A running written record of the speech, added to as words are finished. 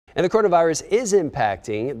And the coronavirus is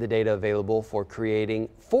impacting the data available for creating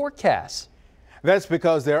forecasts. That's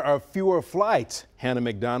because there are fewer flights. Hannah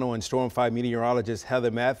McDonald and Storm 5 meteorologist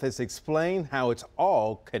Heather Mathis explain how it's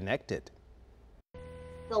all connected.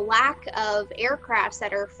 The lack of aircrafts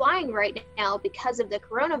that are flying right now because of the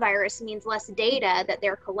coronavirus means less data that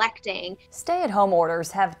they're collecting. Stay-at-home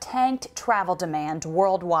orders have tanked travel demand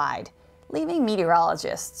worldwide, leaving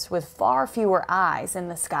meteorologists with far fewer eyes in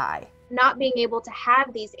the sky. Not being able to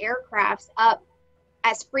have these aircrafts up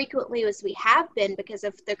as frequently as we have been because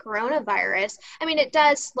of the coronavirus, I mean, it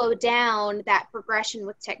does slow down that progression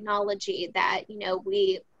with technology that,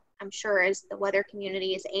 I'm sure as the weather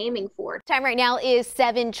community is aiming for. Time right now is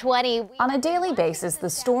 7:20. On a daily basis, the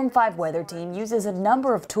Storm 5 weather team uses a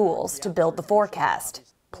number of tools to build the forecast.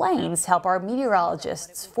 Planes help our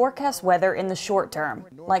meteorologists forecast weather in the short term,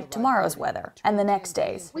 like tomorrow's weather and the next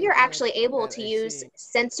day's. We are actually able to use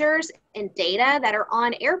sensors and data that are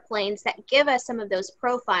on airplanes that give us some of those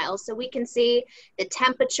profiles. So we can see the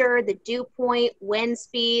temperature, the dew point, wind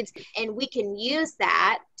speeds, and we can use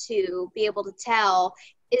that to be able to tell,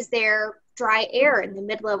 is there dry air in the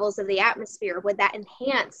mid-levels of the atmosphere? Would that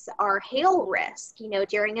enhance our hail risk,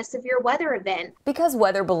 during a severe weather event? Because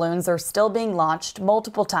weather balloons are still being launched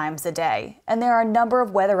multiple times a day, and there are a number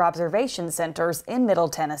of weather observation centers in Middle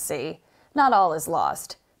Tennessee, not all is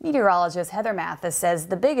lost. Meteorologist Heather Mathis says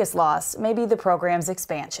the biggest loss may be the program's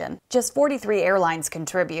expansion. Just 43 airlines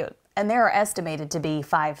contribute, and there are estimated to be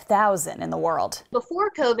 5,000 in the world. Before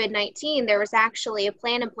COVID-19, there was actually a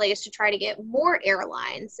plan in place to try to get more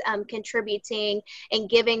airlines contributing and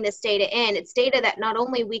giving this data in. It's data that not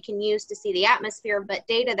only we can use to see the atmosphere, but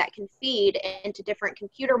data that can feed into different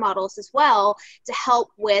computer models as well to help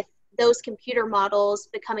with those computer models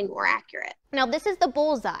becoming more accurate. Now, this is the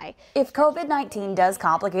bullseye. If COVID-19 does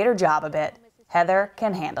complicate her job a bit, Heather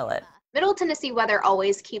can handle it. Middle Tennessee weather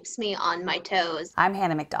always keeps me on my toes. I'm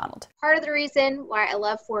Hannah McDonald. Part of the reason why I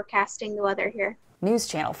love forecasting the weather here. News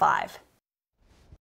Channel 5.